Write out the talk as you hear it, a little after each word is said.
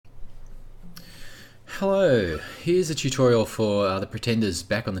Hello, here's a tutorial for the Pretenders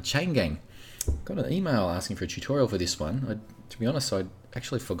back on the Chain Gang. Got an email asking for a tutorial for this one. To be honest, I'd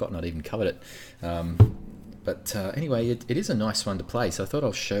actually forgotten I'd even covered it. Anyway, it is a nice one to play, so I thought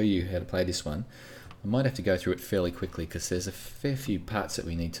I'll show you how to play this one. I might have to go through it fairly quickly because there's a fair few parts that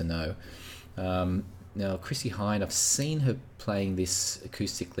we need to know. Now, Chrissy Hine, I've seen her playing this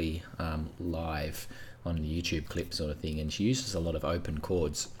acoustically live on a YouTube clip sort of thing, and she uses a lot of open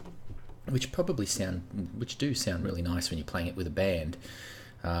chords, which do sound really nice when you're playing it with a band.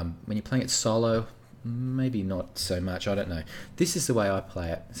 When you're playing it solo, maybe not so much, I don't know. This is the way I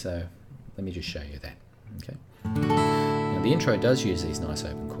play it, so let me just show you that. Okay. Now, the intro does use these nice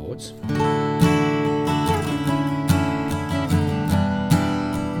open chords. Okay.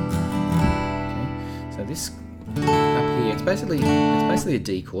 So this up here, it's basically a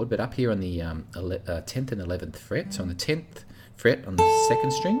D chord, but up here on the 10th and 11th fret. So on the 10th fret on the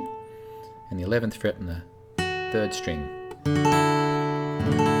 2nd string, and the 11th fret on the 3rd string. So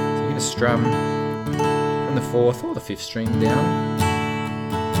you're going to strum from the 4th or the 5th string down,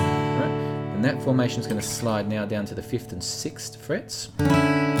 right? And that formation is going to slide now down to the 5th and 6th frets, right?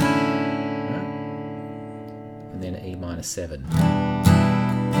 And then E minor 7. You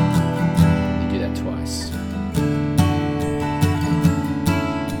do that twice.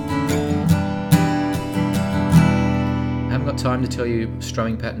 I haven't got time to tell you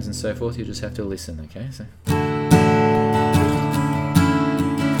strumming patterns and so forth, you just have to listen, okay? So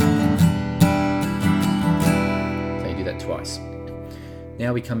you do that twice.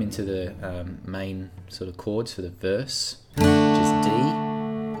 Now we come into the main sort of chords for the verse, which is D,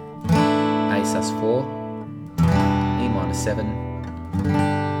 A sus4, E minor 7,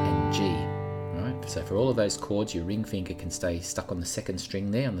 and G. Right? So for all of those chords, your ring finger can stay stuck on the 2nd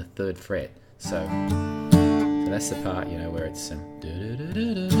string there on the 3rd fret. So that's the part, you know, where it's D,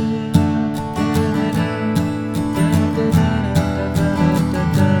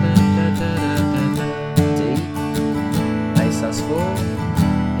 A sus4,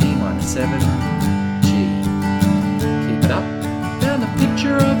 E minor 7, G. Keep it up. Found a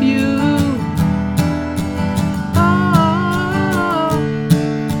picture of you. Oh,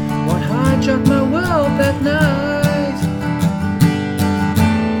 what hijacked my world that night.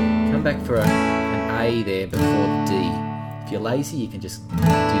 Come back for an A there before the D. If you're lazy, you can just do the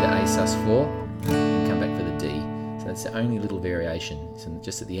A sus4 and come back for the D. So that's the only little variation. So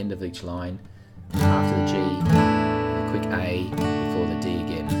just at the end of each line, after the G, a quick A before the D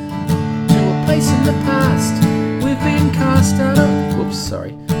again. To a place in the past, we've been cast out of. Whoops,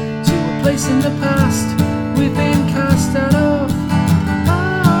 sorry. To a place in the past, we've been cast out of.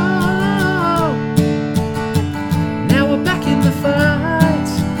 Oh, now we're back in the fight.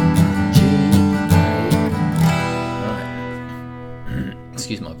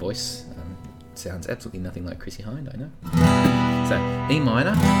 Excuse my voice, sounds absolutely nothing like Chrissy Hine, I know. So E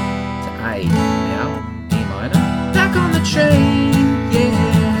minor to A now, E minor, back on the train,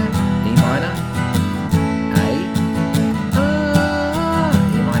 yeah. E minor, A,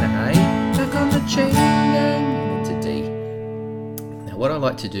 E minor A, back on the chain, and then to D. Now what I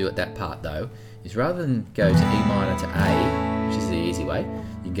like to do at that part though, is rather than go to E minor to A, which is the easy way,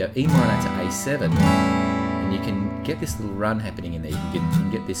 you can go E minor to A7, and you can get this little run happening in there. You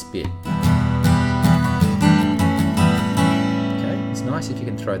can get this bit. Okay, it's nice if you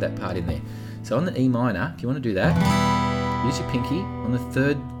can throw that part in there. So on the E minor, if you want to do that, use your pinky on the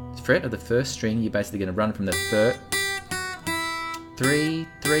 3rd fret of the 1st string. You're basically going to run from the 3,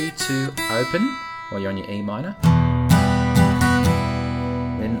 3, 2, open while you're on your E minor.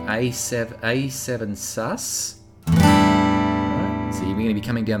 Then A7 sus. So you're going to be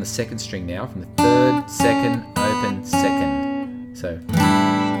coming down the 2nd string now from the 3rd, 2nd, open, 2nd. So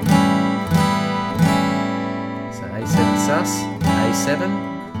A7 sus, A7,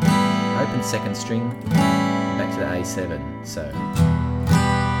 open 2nd string, back to the A7. So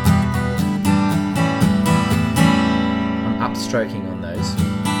I'm upstroking on those.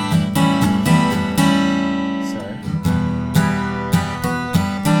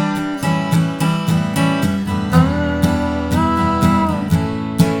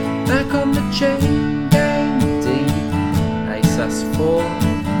 Chain gang, D, A sus4,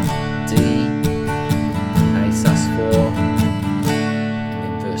 D, A sus4, and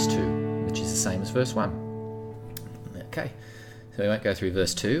then verse 2, which is the same as verse 1. Okay, so we won't go through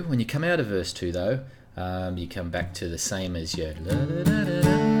verse 2. When you come out of verse 2 though, you come back to the same as your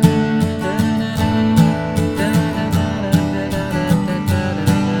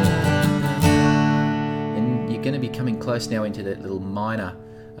and you're going to be coming close now into that little minor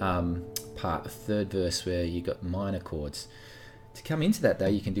part, the 3rd verse where you got minor chords. To come into that though,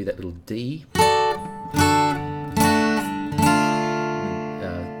 you can do that little D,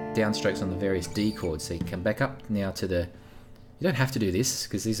 downstrokes on the various D chords. So you come back up now to the, you don't have to do this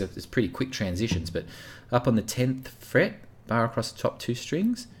because these are it's pretty quick transitions, but up on the 10th fret, bar across the top 2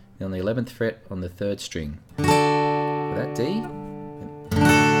 strings, and on the 11th fret on the 3rd string. For that D.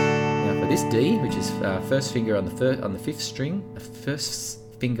 Now for this D, which is first finger on the 5th string, first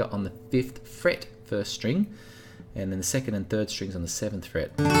finger on the 5th fret, 1st string, and then the 2nd and 3rd strings on the 7th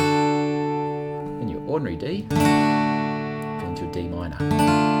fret. And your ordinary D into a D minor.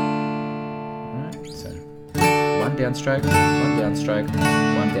 Alright, so 1 downstroke, 1 downstroke, 1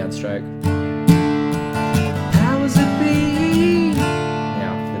 downstroke. Powers that be.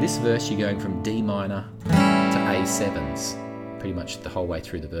 Now for this verse you're going from D minor to A7s, pretty much the whole way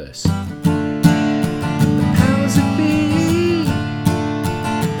through the verse. The powers that be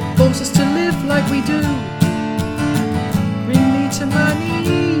force us to live like we do. Bring me to my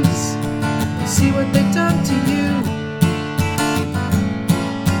knees. See what they've done to you.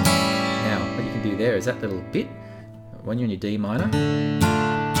 Now, what you can do there is that little bit, when you're in your D minor,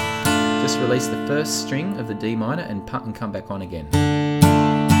 just release the 1st string of the D minor and come back on again. Then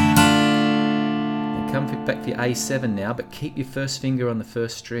come back for your A7 now, but keep your 1st finger on the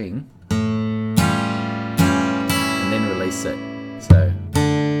 1st string, and then release it. So.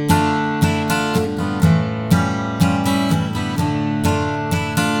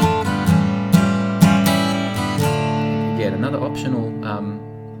 Another optional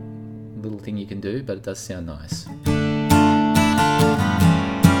little thing you can do, but it does sound nice. But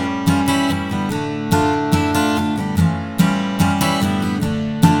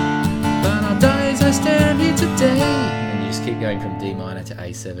our days I stand here today. And you just keep going from D minor to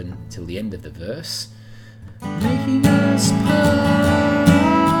A7 till the end of the verse, making us part.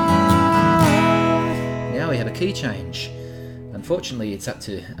 Now we have a key change. Unfortunately, it's up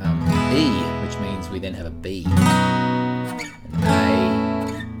to E, which means we then have a B. A,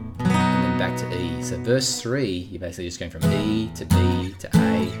 and then back to E. So verse 3, you're basically just going from E to B to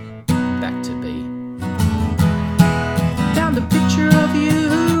A, back to B. Found a picture of you.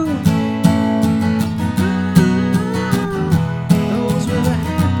 Those were the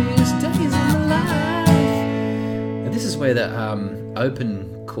happiest days of my life. Now this is where the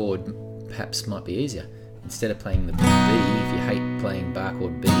open chord perhaps might be easier. Instead of playing the B, if you hate playing bar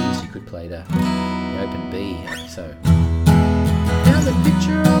chord Bs, you could play the open B. So. Found a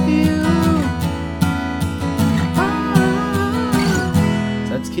picture of you.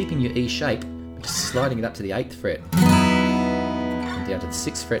 So that's keeping your E shape, but just sliding it up to the 8th fret, and down to the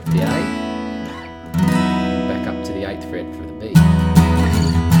 6th fret for the A, and back up to the 8th fret for the B.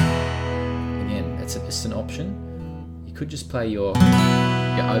 Again, that's just an option. You could just play your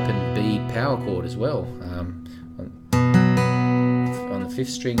open B power chord as well, on the 5th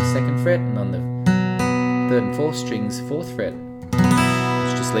string 2nd fret, and on the 3rd and 4th strings 4th fret.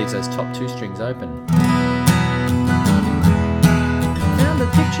 Just leaves those top 2 strings open. Found a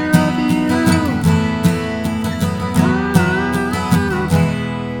picture of you.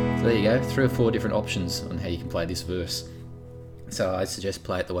 So there you go, 3 or 4 different options on how you can play this verse. So I suggest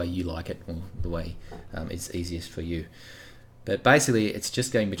play it the way you like it, or the way it's easiest for you. But basically it's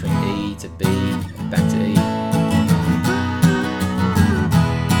just going between E to B and back to E.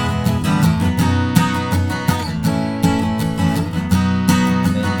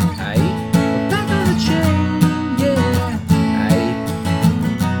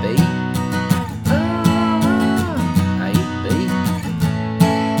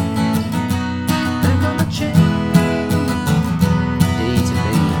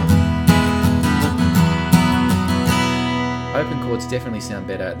 Open chords definitely sound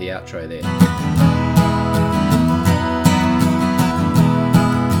better at the outro there.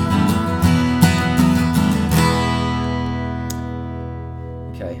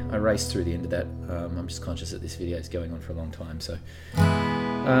 Okay, I raced through the end of that. I'm just conscious that this video is going on for a long time, so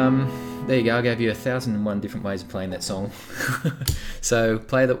there you go. I gave you 1,001 different ways of playing that song. So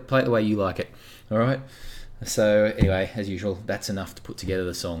play it the way you like it. All right. So anyway, as usual, that's enough to put together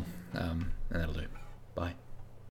the song, and that'll do. Bye.